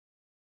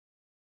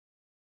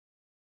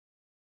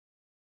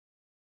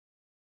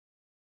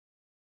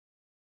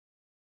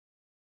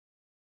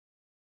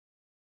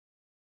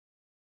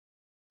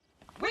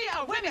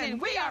are women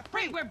and we are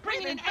free. We're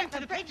bringing an end to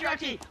the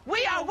patriarchy.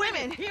 We are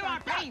women. Hear our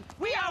pain.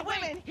 We are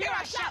women. Hear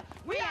our shout.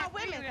 We are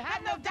women.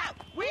 Have no doubt.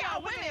 We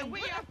are women.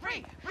 We are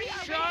free. We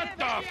are Shut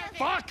the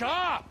fuck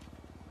up!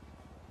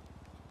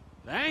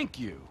 Thank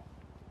you.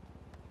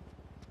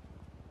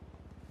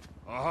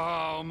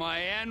 Oh,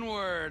 my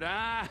N-word,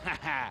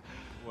 huh?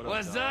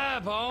 What's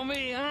up,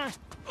 homie, huh?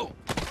 Oh.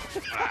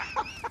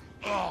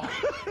 Oh,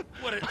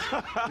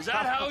 is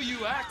that how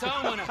you act,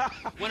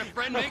 huh? When a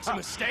friend makes a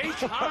mistake,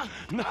 huh?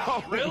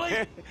 No, really?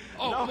 Man.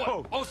 Oh, no.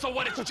 what? Oh, so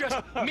what? It's just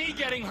me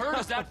getting hurt?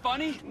 Is that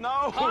funny? No,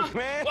 huh?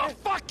 man. Well,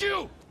 fuck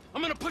you!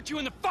 I'm gonna put you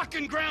in the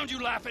fucking ground.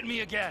 You laugh at me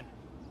again.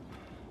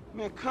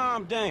 Man,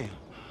 calm down.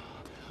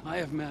 I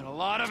have met a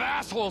lot of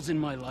assholes in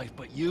my life,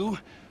 but you,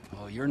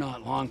 oh, you're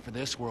not long for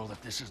this world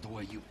if this is the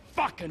way you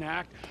fucking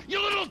act.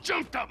 You little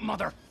jumped-up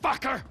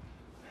motherfucker!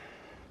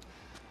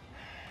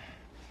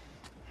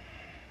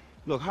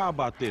 Look, how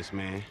about this,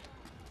 man?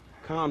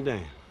 Calm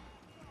down.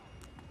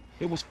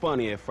 It was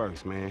funny at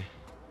first, man.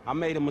 I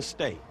made a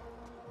mistake.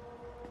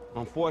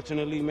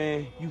 Unfortunately,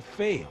 man, you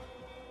failed.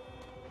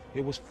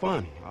 It was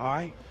funny, all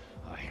right?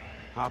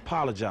 I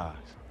apologize.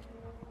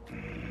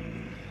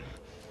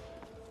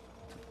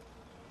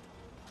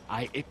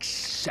 I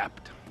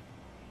accept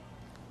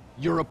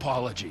your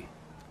apology.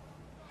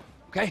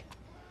 Okay?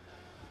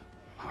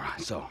 All right,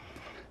 so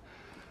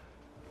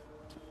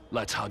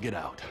let's hug it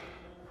out.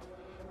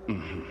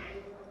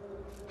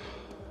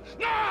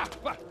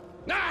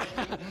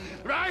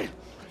 Right?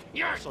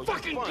 You're So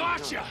fucking funny,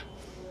 gotcha!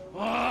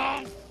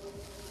 Huh? Oh,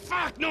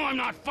 fuck! No, I'm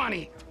not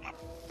funny!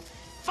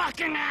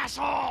 Fucking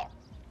asshole!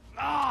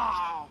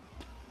 Oh,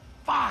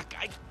 fuck!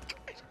 I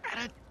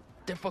had a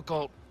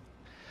difficult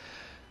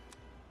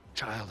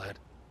childhood.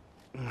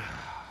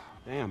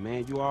 Damn,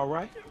 man, you all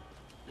right?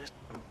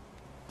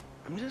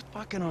 I'm just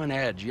fucking on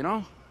edge, you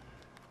know?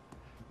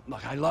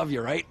 Look, I love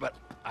you, right? But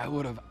I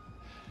would've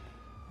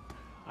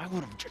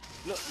just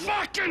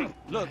fucking...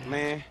 Look,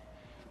 man,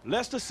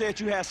 Lester said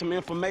you had some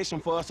information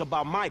for us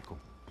about Michael.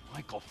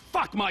 Michael,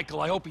 fuck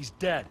Michael, I hope he's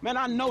dead. Man,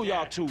 I know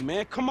y'all two,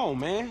 man. Come on,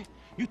 man.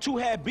 You two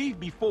had beef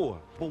before.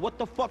 But what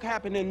the fuck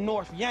happened in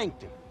North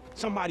Yankton?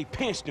 Somebody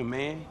pinched him,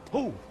 man.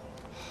 Who?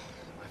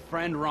 My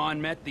friend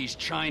Ron met these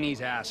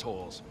Chinese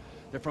assholes.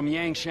 They're from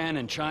Yangshan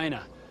in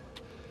China.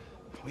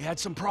 We had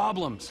some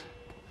problems.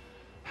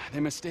 They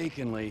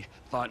mistakenly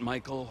thought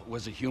Michael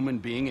was a human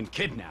being and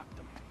kidnapped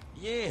him.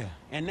 Yeah,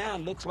 and now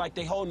it looks like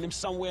they holding him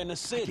somewhere in the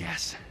city.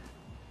 Yes.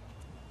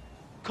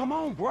 Come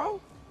on,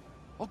 bro.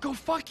 Well, go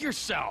fuck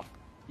yourself.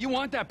 You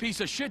want that piece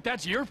of shit,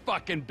 that's your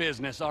fucking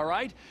business, all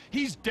right?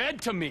 He's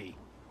dead to me,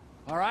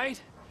 all right?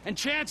 And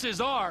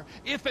chances are,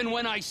 if and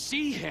when I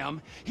see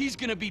him, he's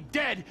gonna be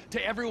dead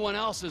to everyone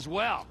else as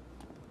well.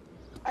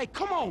 Hey,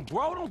 come on,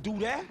 bro. Don't do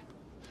that.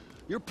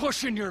 You're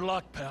pushing your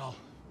luck, pal.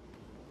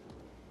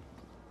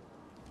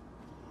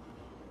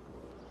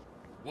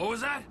 What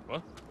was that?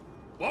 What?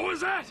 What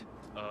was that?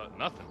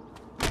 Nothing.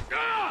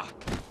 Ah!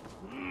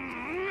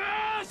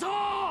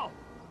 Asshole!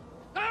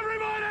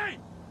 Everybody!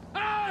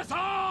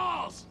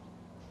 Assholes!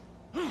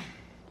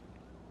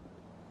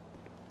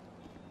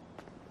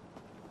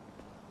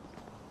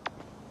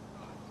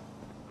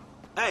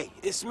 Hey,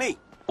 it's me.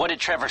 What did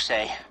Trevor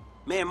say?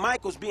 Man,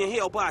 Michael's being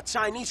held by a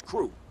Chinese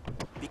crew.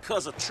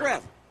 Because of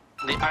Trevor.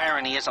 The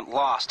irony isn't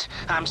lost.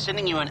 I'm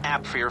sending you an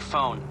app for your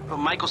phone, but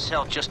Michael's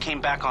cell just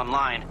came back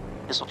online.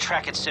 This'll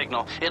track its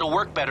signal. It'll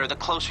work better the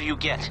closer you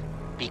get.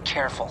 Be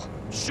careful.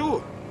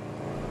 Sure.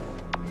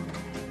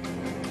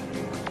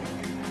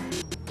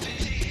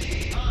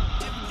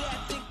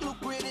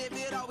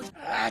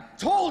 I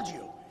told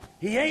you!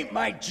 He ain't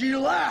my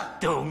Gila!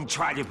 Don't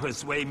try to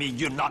persuade me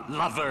you're not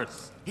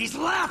lovers. He's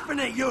laughing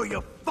at you,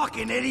 you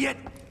fucking idiot!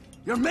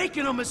 You're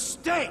making a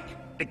mistake!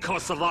 It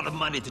costs a lot of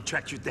money to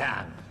track you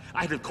down.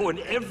 I had to call in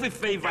every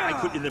favor I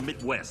could in the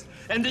Midwest.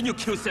 And then you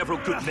kill several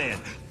good men.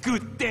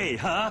 Good day,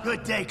 huh?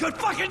 Good day. Good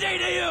fucking day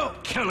to you!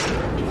 Kill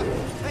him!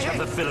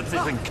 Trevor Phillips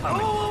isn't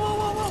coming.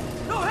 Whoa!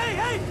 No,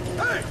 hey!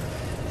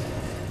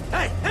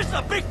 Hey, this is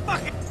a big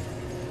fucking...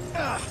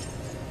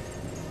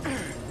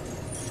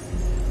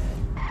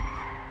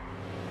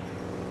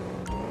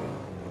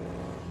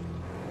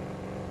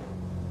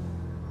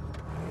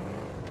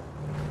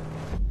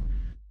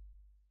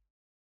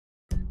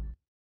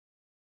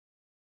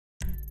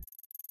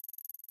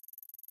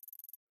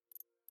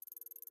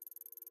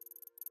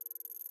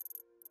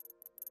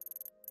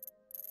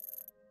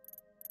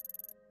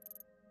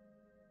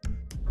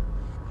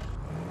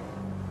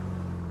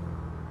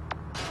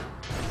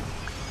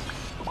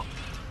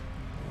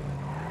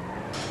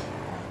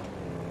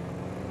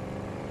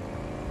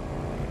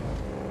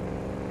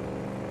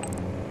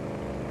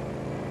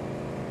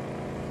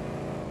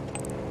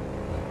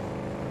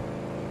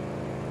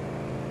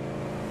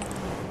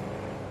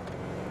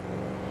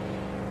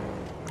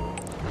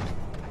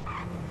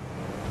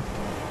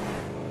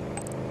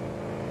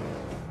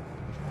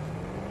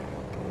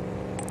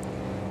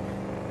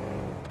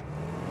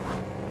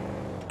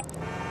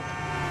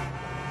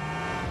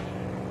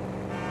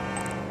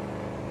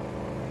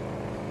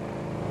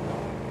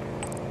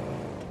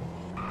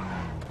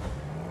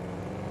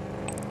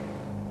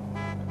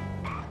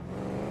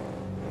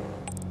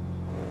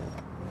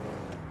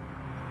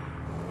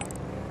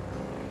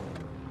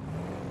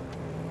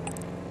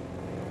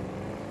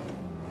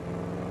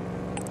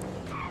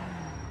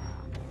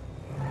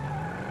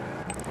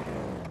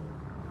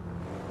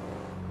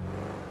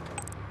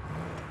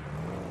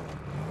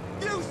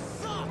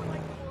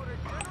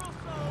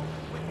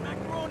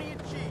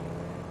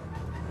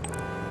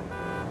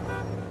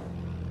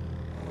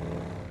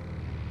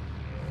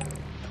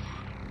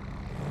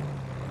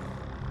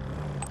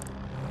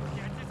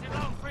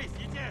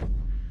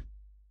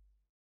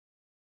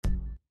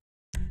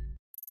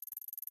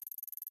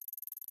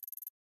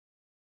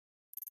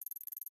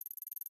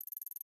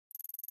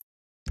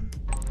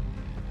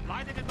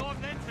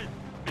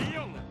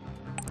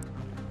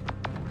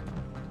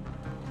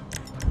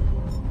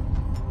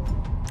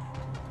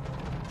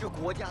 这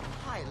国家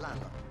太烂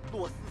了，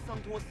洛斯桑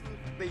托斯、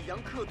北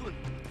洋克顿、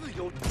自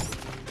由。我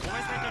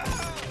们在这里。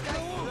该死！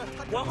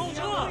他往后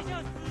撤！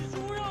像死猪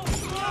肉一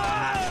样。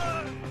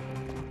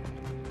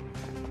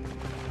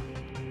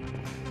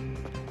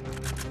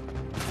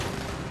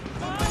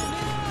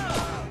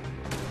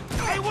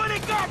Hey, where they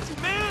got you,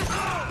 man?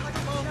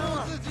 保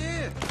护自己！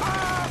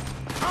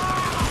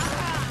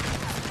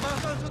马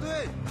上撤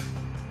退！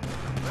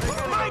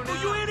 Michael,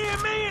 you in here,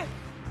 man?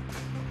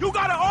 You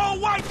got an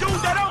all-white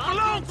dude that don't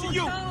belong to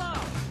you.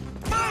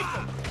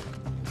 Michael.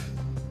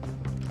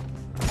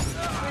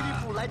 菲利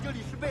普来这里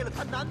是为了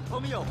她男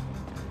朋友。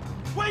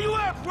 Where you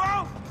at,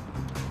 bro?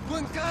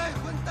 滚开，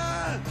混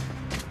蛋！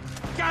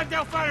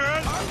 Goddamn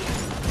fighter!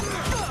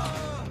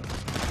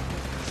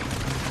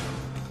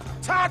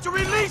 Time to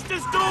release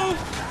this dude!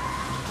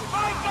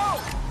 Michael!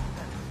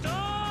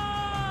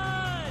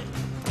 Die!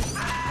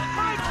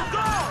 Michael,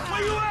 go!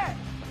 Where you at?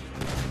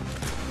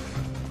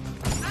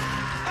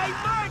 Hey,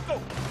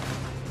 Michael!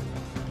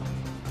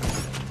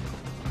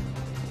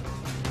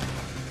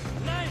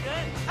 来人！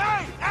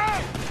 Hey,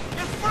 hey!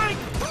 It's Frank!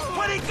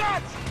 What he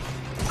got you?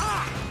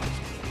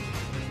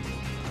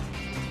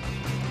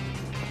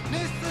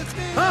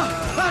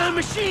 The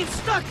machine's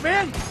stuck,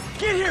 man!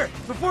 Get here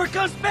before it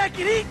comes back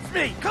and eats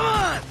me! Come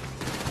on!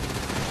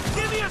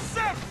 Give me a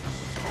sec!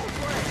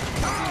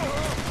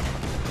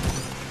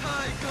 太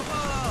可怕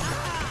了！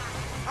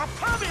 I'm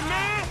coming,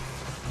 man!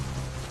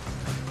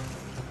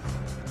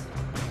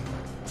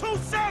 2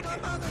 seconds!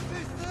 妈的，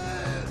去死！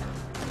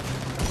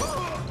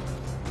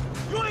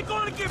 You ain't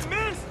gonna get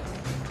missed!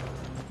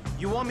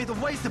 You want me to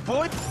waste it,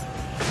 boy?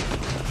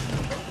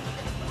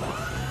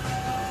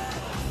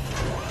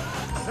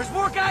 There's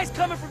more guys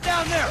coming from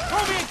down there!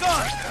 Throw me a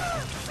gun!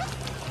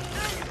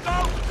 There you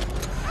go!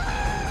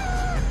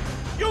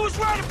 You was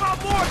right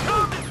about more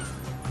coming!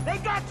 They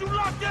got you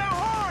locked down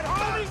hard,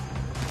 homie!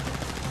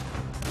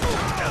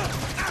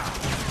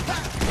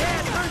 Yeah,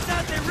 it turns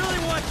out they really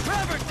want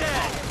Trevor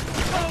dead!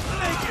 Go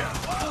figure!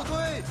 后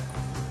退！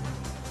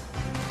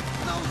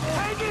闹走！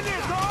 Hang in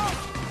there, dog!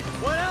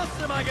 What else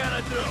am I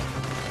gonna do?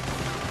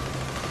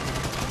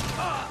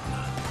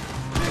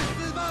 去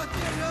死吧，贱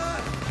人！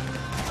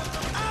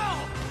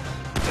 Ow!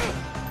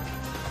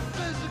 真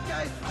是该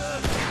死！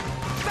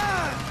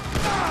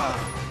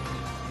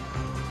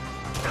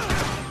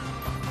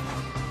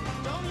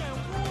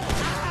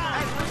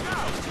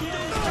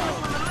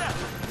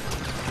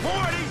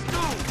 More of these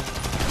dudes!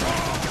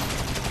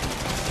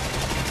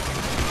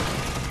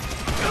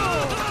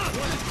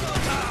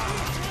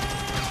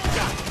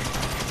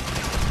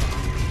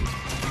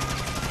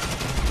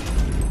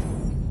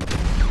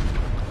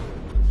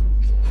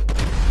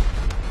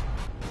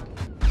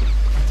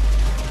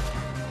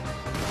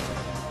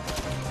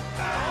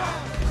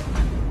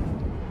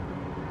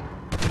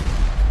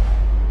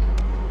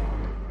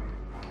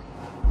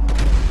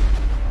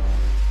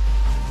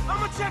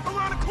 I'ma check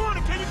around the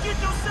corner. Can you get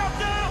yourself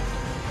down?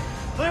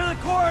 Clear the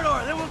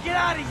corridor, then we'll get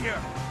out of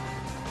here!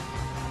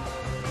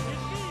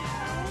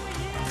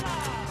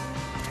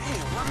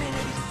 Damn, how many of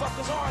these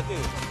fuckers are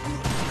there?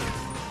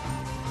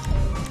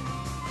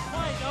 快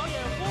找掩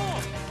护！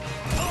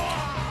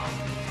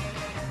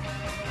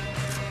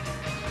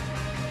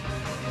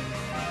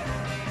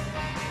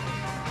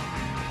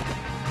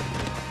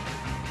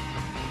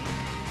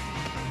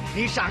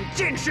你想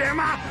进去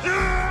吗？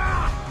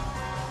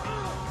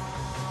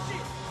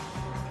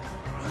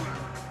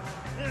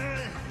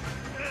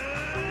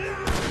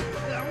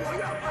我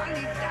要把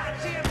你大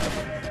卸！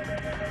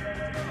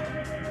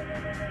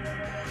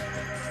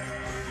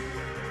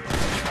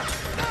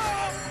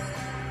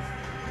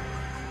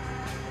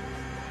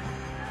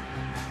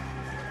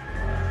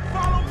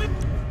 Follow me.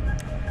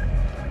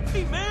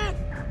 Hey, man.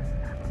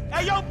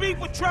 Hey, yo, beef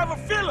with Trevor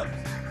Phillips.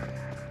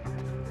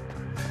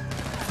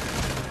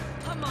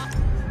 Come on!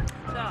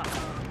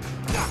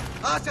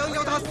 阿翔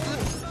要他死！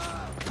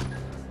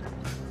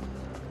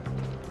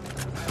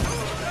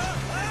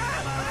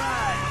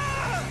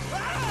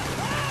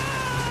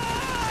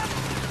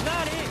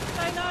 那里，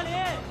在那里！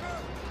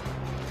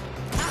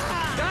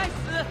该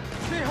死！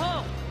退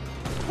后！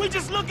 We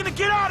just looking to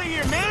get out of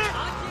here, man. 拿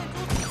建筑。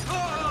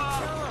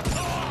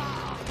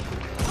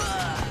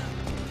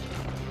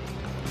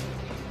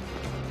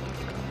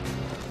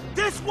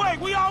 This way,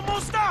 we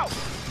almost out.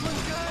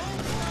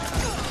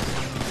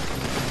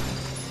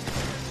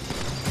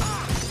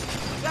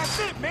 That's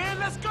it, man.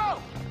 Let's go.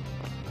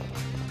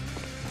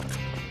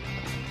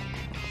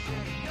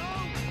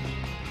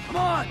 Come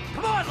on,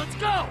 let's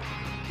go!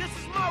 This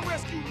is my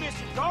rescue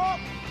mission, dog.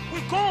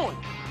 We going.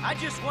 I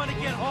just want to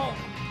get home.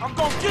 I'm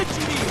gonna get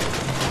you there.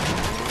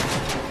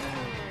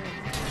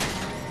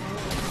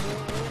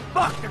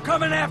 Fuck, they're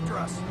coming after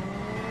us!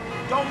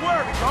 Don't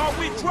worry, dog.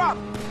 We drop.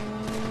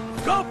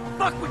 Go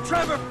fuck with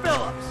Trevor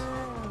Phillips!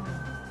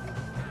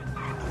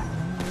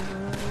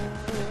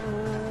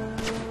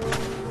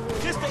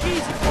 This the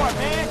easy part,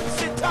 man.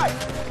 Sit tight.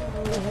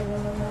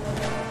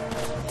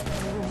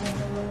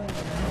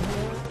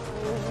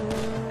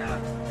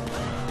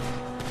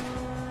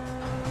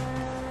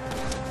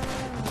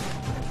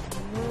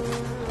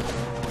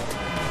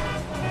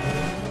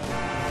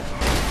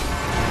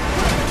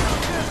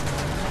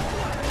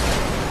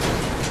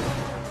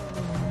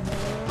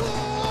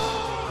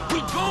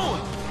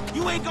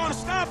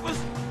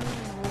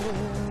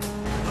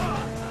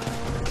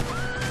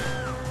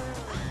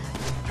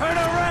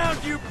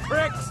 you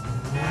pricks!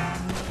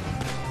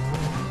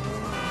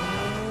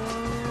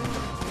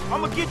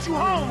 I'ma get you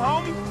home,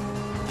 homie!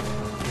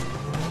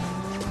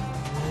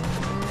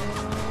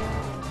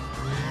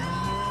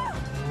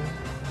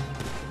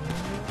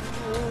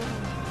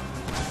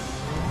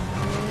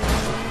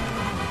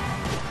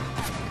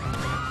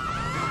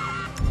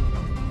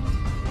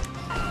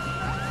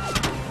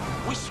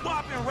 We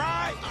swapping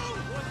rides?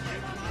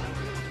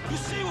 You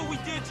see what we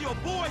did to your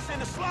boys in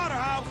the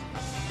slaughterhouse?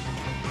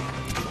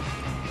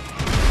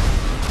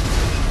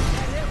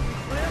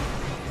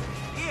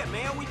 Yeah,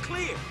 man, we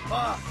clear.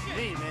 Fuck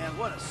me, man.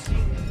 What a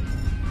scene.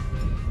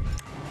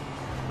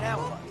 Now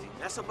what?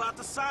 That's about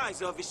the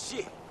size of it,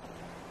 shit.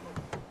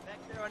 Back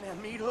there on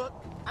that meat hook,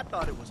 I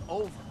thought it was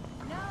over.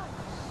 No,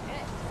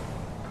 shit.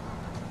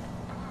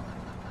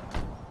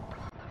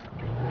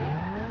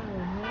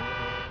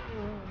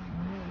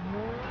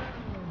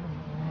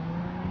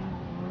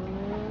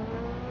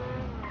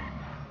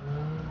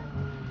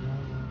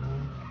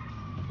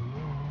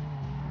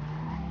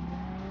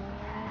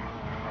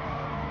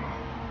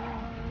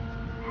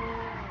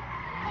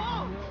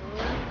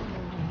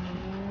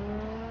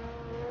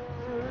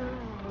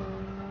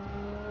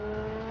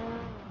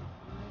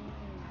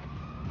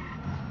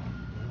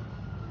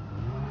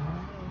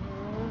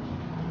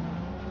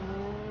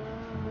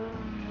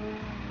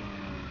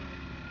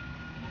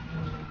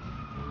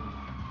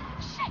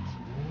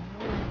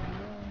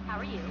 How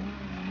are you?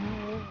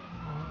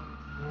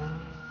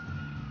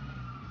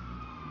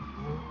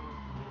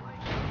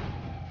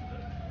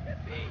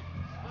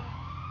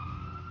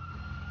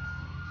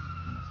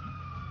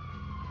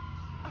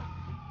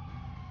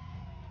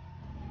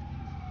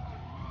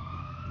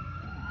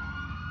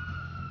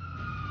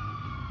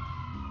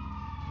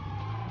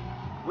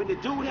 When the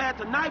dude had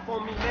the knife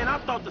on me, man, I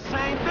thought the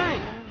same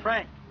thing.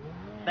 Frank,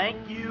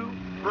 thank you,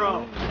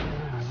 bro.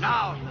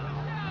 No,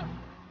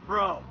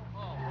 bro,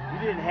 you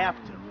didn't have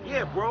to.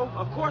 Yeah, bro,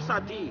 of course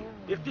I did.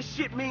 If this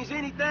shit means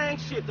anything,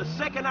 shit, the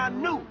second I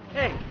knew.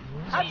 Hey,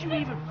 how'd you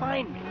even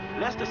find me?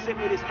 Lester sent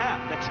me this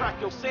app that track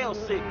your cell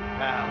signal.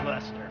 Ah,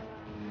 Lester.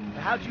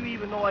 How'd you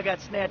even know I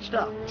got snatched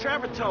up?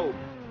 Trevor told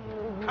me.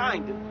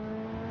 Kinda.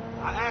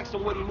 I asked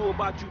him what he knew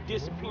about you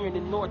disappearing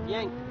in North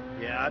Yankton.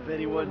 Yeah, I bet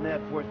he wasn't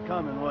that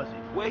forthcoming, was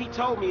he? Well, he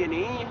told me in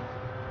the end.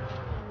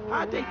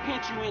 How'd they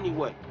pinch you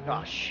anyway?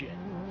 Oh, shit.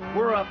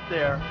 We're up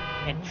there,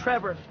 and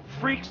Trevor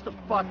freaks the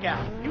fuck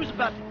out. He was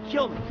about to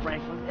kill me,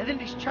 Franklin, and then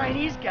these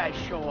Chinese guys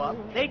show up.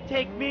 They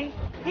take me,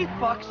 he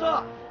fucks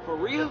off. For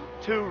real?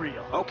 Too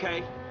real.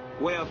 Okay.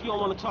 Well, if you don't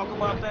want to talk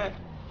about that,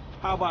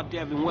 how about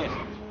Devin West?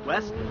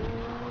 Weston?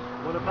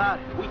 What about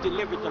it? We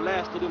delivered the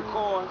last of them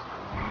cars,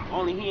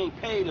 only he ain't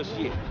paid us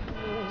yet.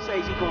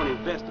 Says he gonna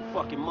invest the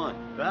fucking money.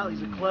 Well,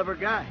 he's a clever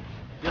guy.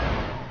 You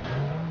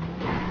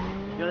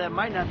know, that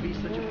might not be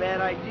such a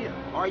bad idea.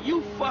 Are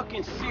you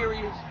fucking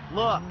serious?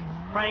 Look,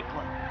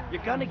 Franklin,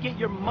 you're gonna get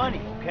your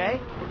money, okay?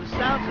 From the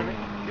sounds of it,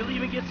 you'll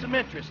even get some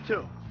interest,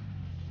 too.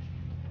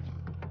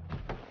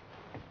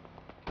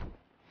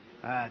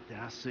 All right, then,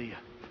 I'll see you.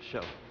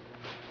 Sure.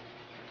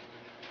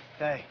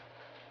 Hey,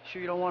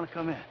 sure you don't want to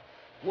come in?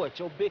 What,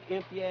 your big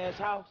empty-ass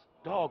house?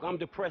 Dog, I'm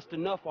depressed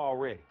enough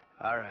already.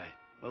 All right.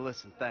 Well,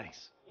 listen,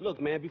 thanks. Look,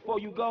 man, before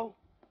you go,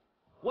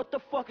 what the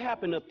fuck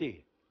happened up there?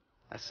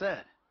 I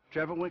said,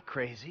 Trevor went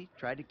crazy,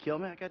 tried to kill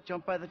me, I got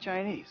jumped by the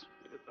Chinese.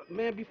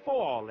 Man,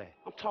 before all that,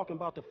 I'm talking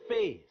about the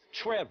feds.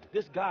 Trevor,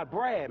 this guy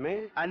Brad,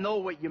 man. I know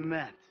what you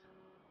meant.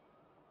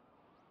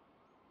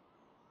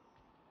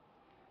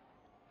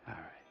 All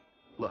right.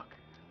 Look,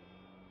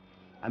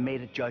 I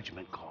made a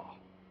judgment call.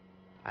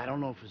 I don't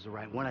know if it was the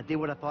right one. I did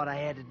what I thought I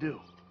had to do.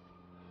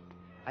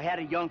 I had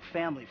a young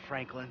family,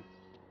 Franklin.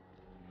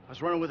 I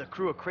was running with a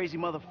crew of crazy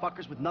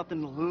motherfuckers with nothing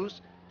to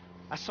lose.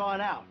 I saw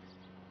an out.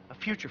 A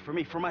future for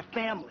me, for my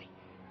family.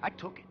 I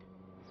took it.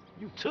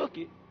 You took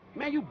it?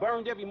 Man, you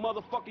burned every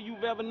motherfucker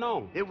you've ever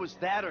known. It was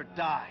that or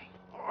die.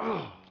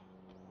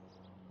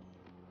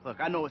 Look,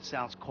 I know it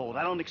sounds cold.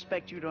 I don't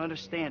expect you to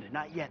understand it.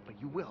 Not yet, but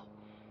you will.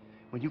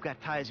 When you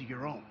got ties of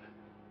your own.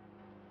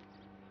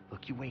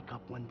 Look, you wake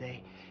up one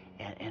day,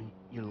 and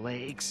your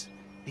legs,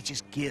 they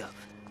just give.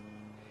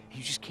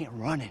 You just can't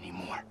run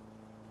anymore.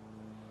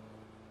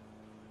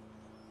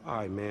 All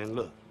right, man,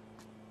 look.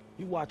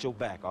 You watch your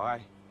back, all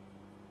right?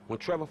 When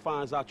Trevor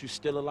finds out you're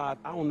still alive,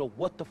 I don't know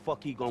what the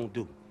fuck he gonna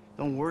do.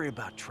 Don't worry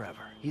about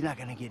Trevor. He's not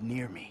gonna get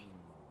near me.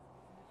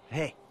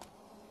 Hey,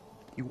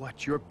 you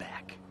watch your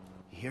back.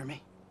 You hear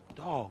me?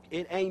 Dog,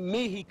 it ain't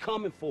me he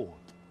coming for.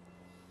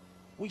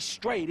 We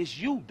straight. It's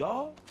you,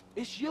 dog.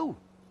 It's you.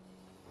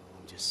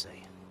 I'm just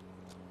saying.